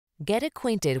Get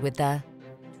acquainted with the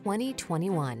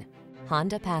 2021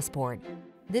 Honda Passport.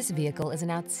 This vehicle is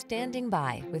an outstanding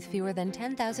buy with fewer than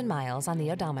 10,000 miles on the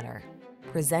odometer.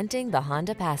 Presenting the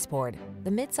Honda Passport,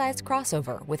 the mid-sized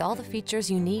crossover with all the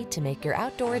features you need to make your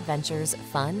outdoor adventures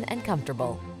fun and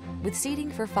comfortable. With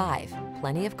seating for 5,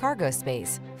 plenty of cargo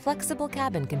space, flexible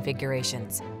cabin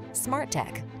configurations, smart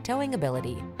tech, towing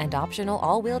ability, and optional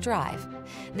all-wheel drive,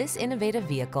 this innovative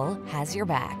vehicle has your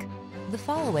back. The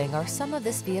following are some of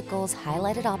this vehicle's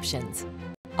highlighted options: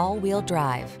 all-wheel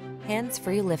drive,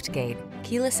 hands-free liftgate,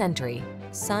 keyless entry,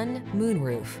 sun,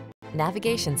 moonroof,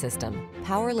 navigation system,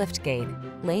 power liftgate,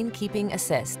 lane keeping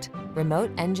assist,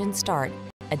 remote engine start,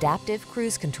 adaptive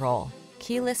cruise control,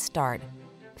 keyless start.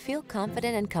 Feel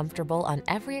confident and comfortable on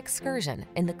every excursion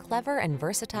in the clever and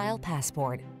versatile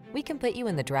Passport. We can put you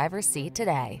in the driver's seat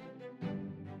today.